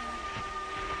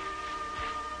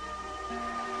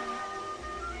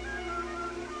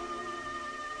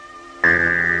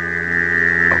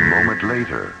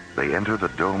 Later, they enter the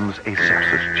dome's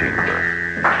asepsis chamber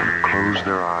and close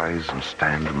their eyes and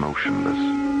stand motionless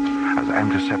as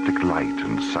antiseptic light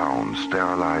and sound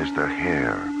sterilize their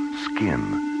hair,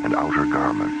 skin, and outer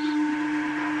garments.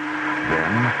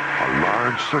 Then, a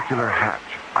large circular hatch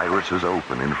irises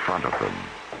open in front of them,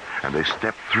 and they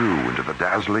step through into the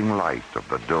dazzling light of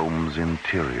the dome's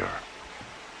interior.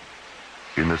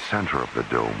 In the center of the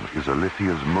dome is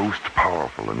Alithia's most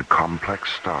powerful and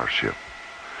complex starship,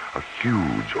 a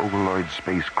huge ovaloid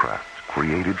spacecraft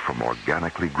created from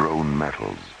organically grown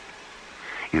metals.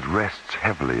 It rests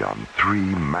heavily on 3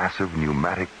 massive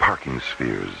pneumatic parking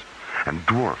spheres and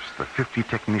dwarfs the 50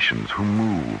 technicians who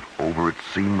move over its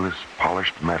seamless,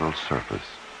 polished metal surface.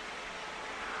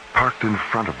 Parked in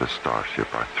front of the starship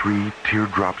are 3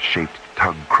 teardrop-shaped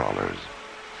tug crawlers,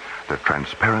 their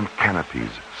transparent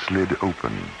canopies slid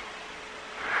open.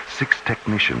 6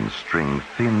 technicians string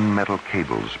thin metal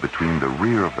cables between the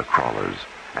rear of the crawlers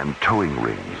and towing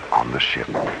rings on the ship.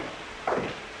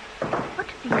 What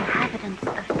do the inhabitants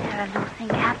of Terralu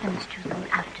think happens to them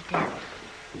after death?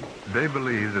 They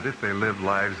believe that if they live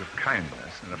lives of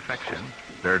kindness and affection,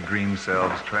 their dream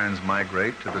selves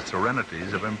transmigrate to the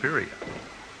serenities of Imperia.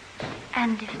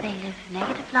 And if they live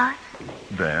negative lives?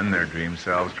 Then their dream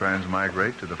selves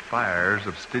transmigrate to the fires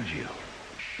of Stygia.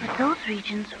 But those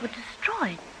regions were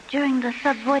destroyed during the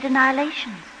subvoid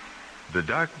annihilations. The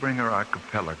Darkbringer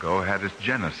archipelago had its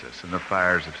genesis in the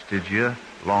fires of Stygia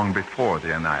long before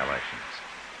the annihilations.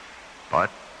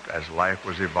 But as life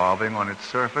was evolving on its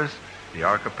surface, the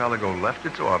archipelago left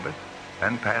its orbit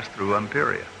and passed through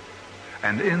Imperia.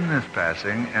 And in this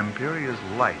passing, Imperia's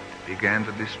light began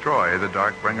to destroy the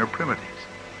Darkbringer primitives.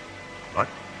 But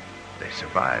they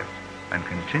survived and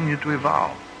continued to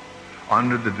evolve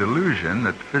under the delusion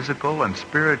that physical and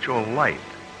spiritual light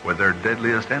were their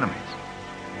deadliest enemies.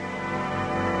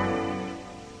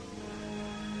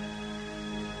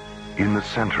 In the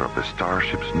center of the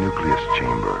starship's nucleus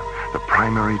chamber, the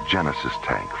primary Genesis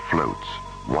tank floats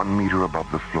 1 meter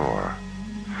above the floor.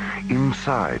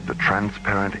 Inside the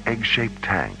transparent egg-shaped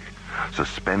tank,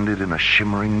 suspended in a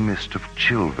shimmering mist of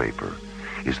chill vapor,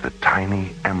 is the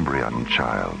tiny embryon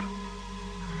child.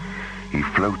 He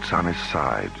floats on his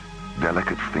side,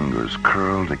 delicate fingers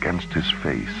curled against his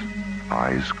face,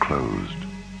 eyes closed,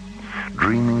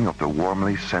 dreaming of the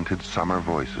warmly scented summer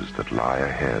voices that lie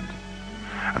ahead,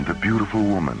 and the beautiful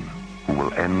woman who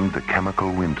will end the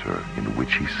chemical winter in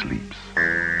which he sleeps.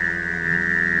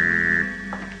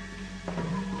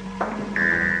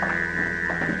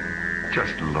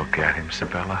 Just look at him,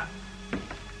 Sibella.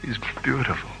 He's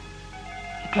beautiful.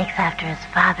 He takes after his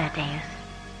father, Deus.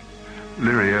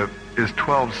 Lyria, is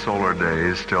 12 solar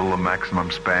days still the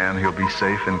maximum span he'll be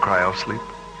safe in cryosleep?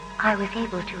 I was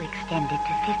able to extend it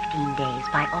to 15 days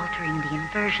by altering the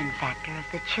inversion factor of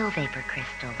the chill vapor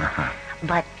crystals.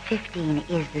 But 15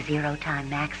 is the zero-time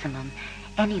maximum.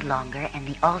 Any longer, and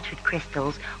the altered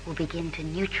crystals will begin to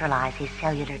neutralize his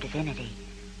cellular divinity.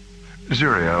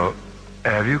 Zuriel,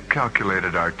 have you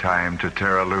calculated our time to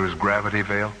Terra Lu's gravity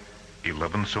veil?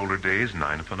 11 solar days,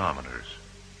 9 phenometers.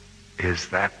 Is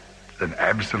that an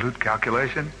absolute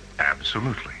calculation?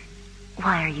 Absolutely.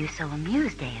 Why are you so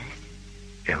amused, Deus?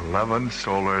 11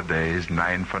 solar days,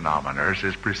 9 phenometers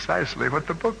is precisely what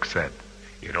the book said.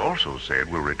 It also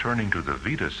said we're returning to the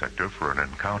Vita sector for an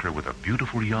encounter with a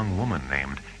beautiful young woman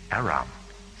named Aram.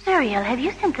 Zuriel, have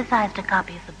you synthesized a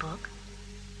copy of the book?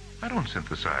 I don't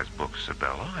synthesize books,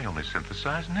 Sabella. I only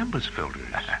synthesize Nimbus filters.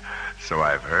 So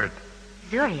I've heard.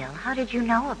 Zuriel, how did you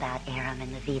know about Aram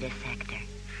in the Vita sector?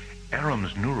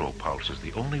 Aram's neuropulse is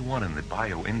the only one in the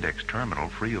bioindex terminal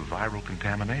free of viral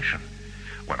contamination.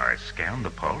 When I scanned the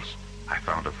pulse, I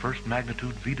found a first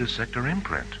magnitude Vita sector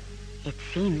imprint. It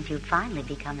seems you've finally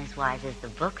become as wise as the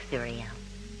book, Zuriel.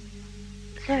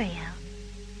 Zuriel,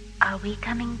 are we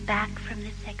coming back from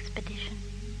this expedition?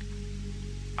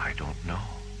 I don't know.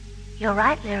 You're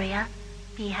right, Lyria.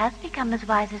 He has become as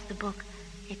wise as the book.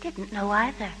 It didn't know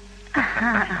either.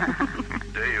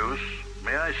 Deus,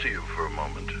 may I see you for a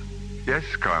moment? Yes,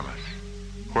 Carmus.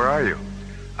 Where are you?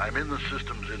 I'm in the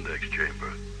systems index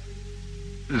chamber.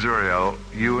 Zuriel,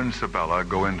 you and Sabella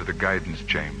go into the guidance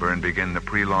chamber and begin the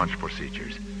pre-launch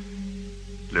procedures.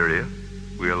 Lyria,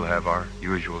 we'll have our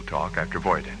usual talk after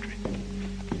void entry.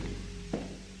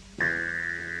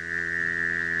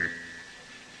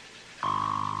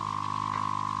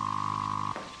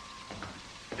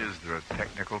 Is there a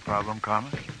technical problem,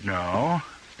 Carmus? No.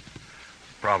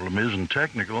 The problem isn't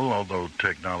technical, although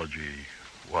technology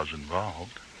was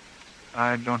involved.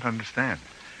 I don't understand.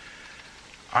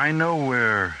 I know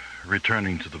we're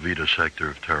returning to the Vita sector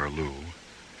of Terra Lu,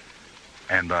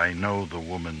 and I know the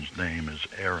woman's name is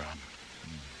Aram.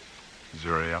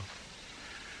 Zuriel?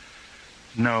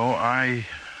 No, I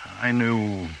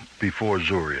knew before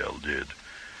Zuriel did.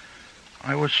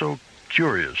 I was so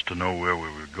curious to know where we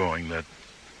were going that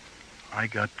I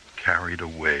got carried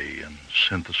away and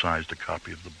synthesized a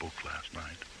copy of the book last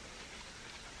night.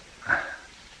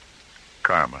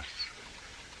 Carmus.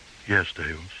 Yes,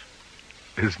 Deus.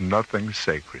 Is nothing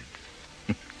sacred?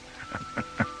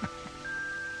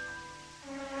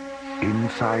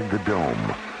 Inside the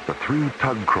dome, the 3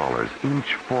 tug crawlers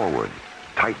inch forward,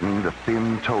 tightening the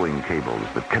thin towing cables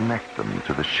that connect them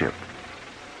to the ship.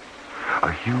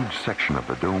 A huge section of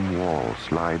the dome wall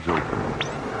slides open.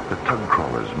 The tug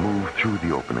crawlers move through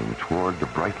the opening toward the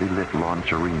brightly lit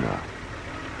launch arena.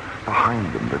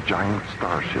 Behind them, the giant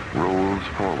starship rolls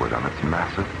forward on its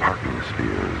massive parking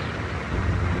spheres.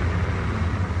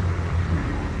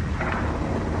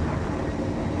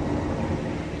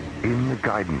 In the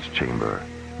guidance chamber,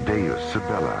 Deus,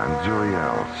 Sabella, and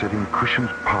Zuriel sit in cushioned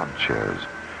pod chairs,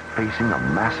 facing a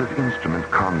massive instrument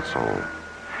console.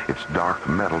 Its dark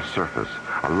metal surface,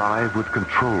 alive with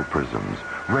control prisms,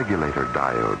 regulator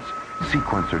diodes,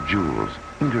 sequencer jewels,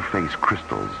 interface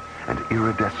crystals, and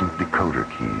iridescent decoder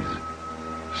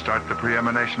keys. Start the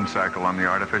pre-emanation cycle on the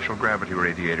artificial gravity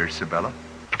radiators, Sabella.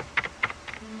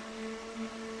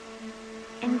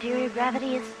 Interior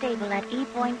gravity is stable at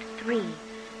E.3.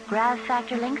 Grav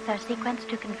factor links are sequenced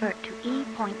to convert to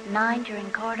E.9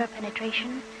 during corridor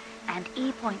penetration and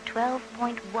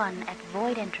E.12.1 at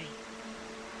void entry.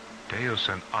 Deus,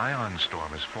 an ion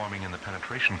storm is forming in the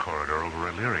penetration corridor over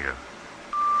Illyria.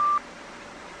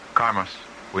 Carmus,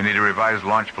 we need a revised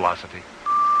launch velocity.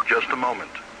 Just a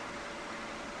moment.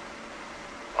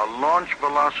 A launch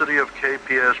velocity of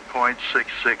KPS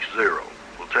 .660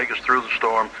 will take us through the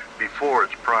storm before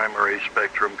its primary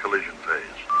spectrum collision phase.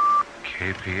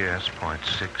 KPS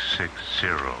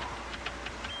 .660.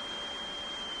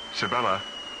 Sabella,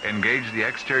 engage the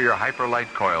exterior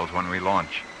hyperlight coils when we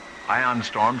launch. Ion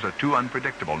storms are too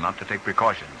unpredictable not to take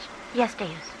precautions. Yes, Deus.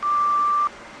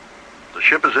 The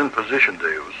ship is in position,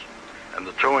 Deus, and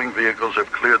the towing vehicles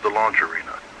have cleared the launch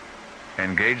arena.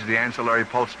 Engage the ancillary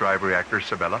pulse drive reactor,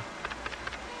 Sabella.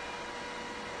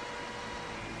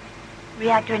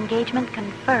 Reactor engagement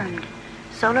confirmed.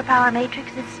 Solar power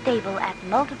matrix is stable at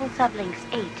multiple sublinks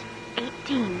 8,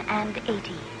 18, and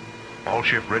 80. All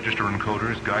ship register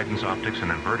encoders, guidance optics,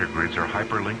 and inverter grids are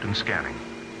hyperlinked and scanning.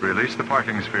 Release the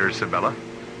parking spheres, Sabella.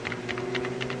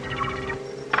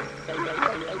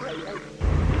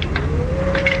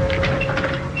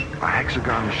 A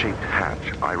hexagon-shaped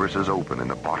hatch irises open in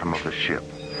the bottom of the ship,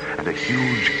 and a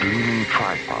huge gleaming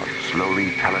tripod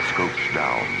slowly telescopes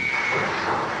down.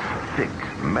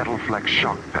 Thick, metal-flecked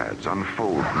shock pads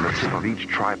unfold from the tip of each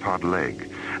tripod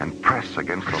leg and press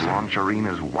against the launch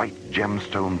arena's white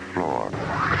gemstone floor.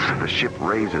 The ship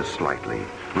raises slightly,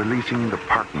 releasing the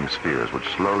parking spheres which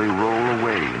slowly roll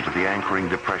away into the anchoring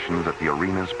depressions at the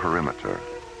arena's perimeter.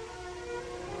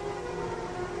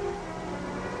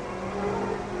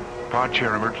 Pod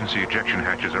chair emergency ejection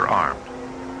hatches are armed.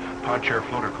 Pod chair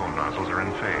floater cone nozzles are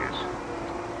in phase.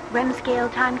 REM scale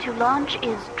time to launch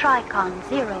is Tricon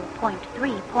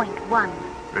 0.3.1.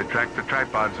 Retract the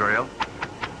tripods, Zuriel.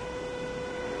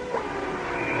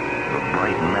 The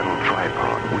bright metal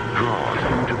tripod withdraws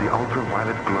into the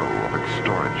ultraviolet glow of its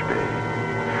storage bay,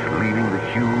 leaving the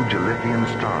huge Elythian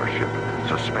starship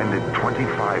suspended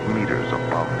 25 meters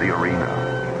above the arena.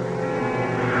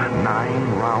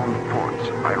 9 round ports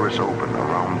iris open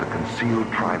around the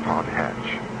concealed tripod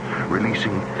hatch,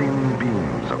 releasing thin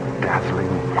beams of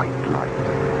dazzling white light.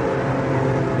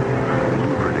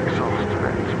 Lurid exhaust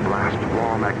vents blast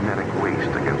raw magnetic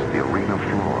waste against the arena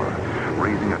floor,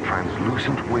 raising a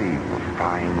translucent wave of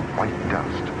fine white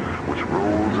dust which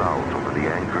rolls out over the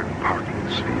anchored parking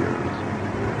spheres.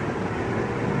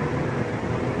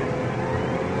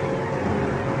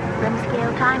 REM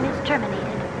scale time is terminated.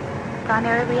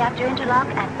 Primary reactor interlock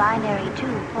at binary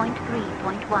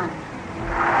 2.3.1.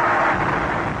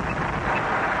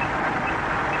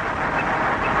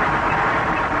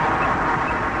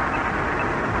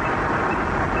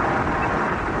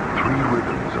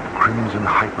 Crimson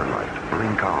hyperlight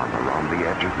blink on around the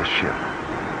edge of the ship.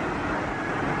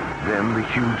 Then the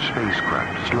huge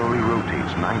spacecraft slowly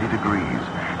rotates 90 degrees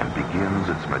and begins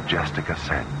its majestic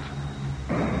ascent.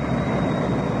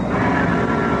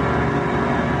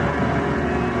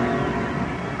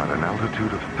 At an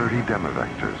altitude of 30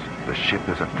 demivectors, the ship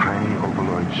is a tiny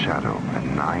ovaloid shadow at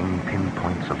 9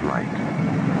 pinpoints of light.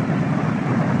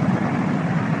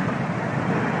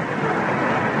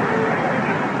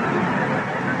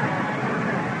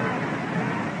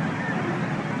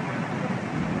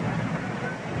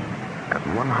 At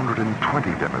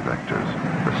 120 demivectors,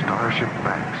 the starship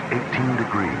banks 18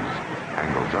 degrees,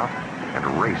 angles up,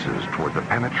 and races toward the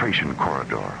penetration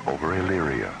corridor over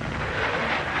Illyria.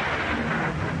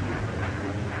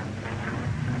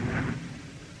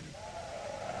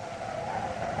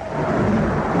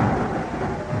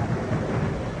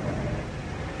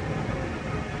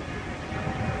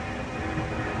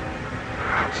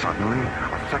 Suddenly,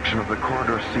 a section of the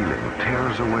corridor ceiling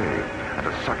tears away, and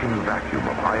a sucking vacuum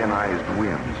of ionized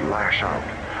winds lash out,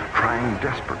 trying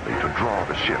desperately to draw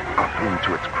the ship up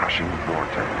into its crushing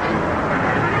vortex.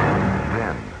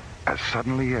 Then, as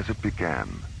suddenly as it began,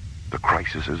 the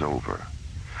crisis is over,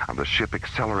 and the ship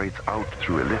accelerates out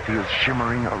through Ilithia's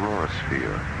shimmering aurora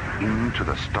sphere into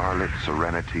the starlit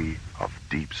serenity of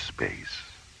deep space.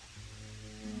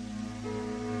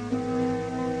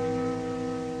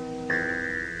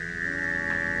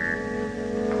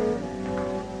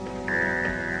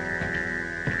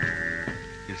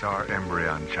 Is our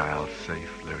embryon child safe,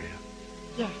 Lyria?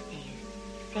 Yes, Deus.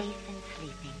 Safe and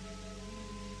sleeping.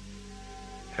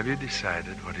 Have you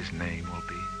decided what his name will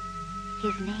be?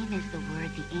 His name is the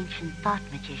word the ancient thought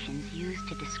magicians used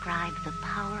to describe the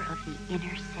power of the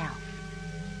inner self.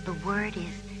 The word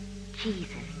is Jesus,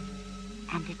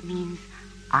 and it means,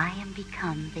 I am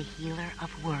become the healer of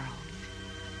worlds.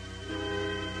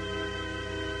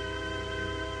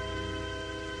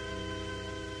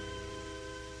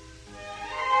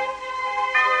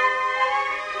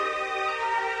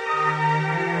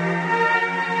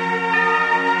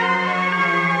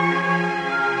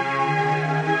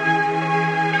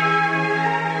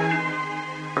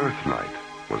 Earthlight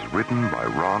was written by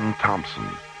Ron Thompson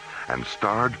and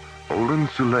starred Olin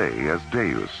Soule as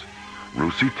Deus,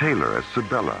 Lucy Taylor as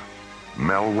Sibella,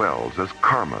 Mel Wells as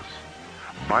Karmas,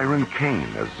 Byron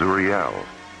Kane as Zuriel,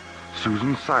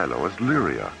 Susan Silo as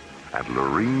Lyria, and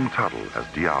Lorene Tuttle as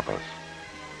Diabas.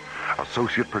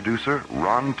 Associate producer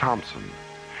Ron Thompson.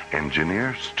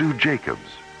 Engineer Stu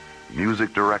Jacobs.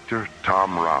 Music director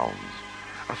Tom Rounds.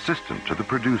 Assistant to the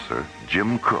producer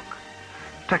Jim Cook.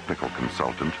 Technical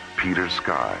consultant Peter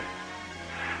Sky.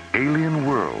 Alien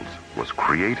Worlds was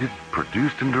created,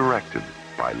 produced, and directed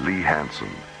by Lee Hansen.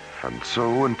 And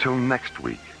so until next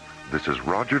week, this is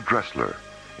Roger Dressler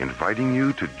inviting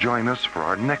you to join us for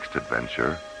our next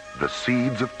adventure, The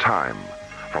Seeds of Time,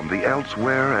 from the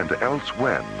elsewhere and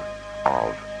elsewhen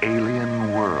of Alien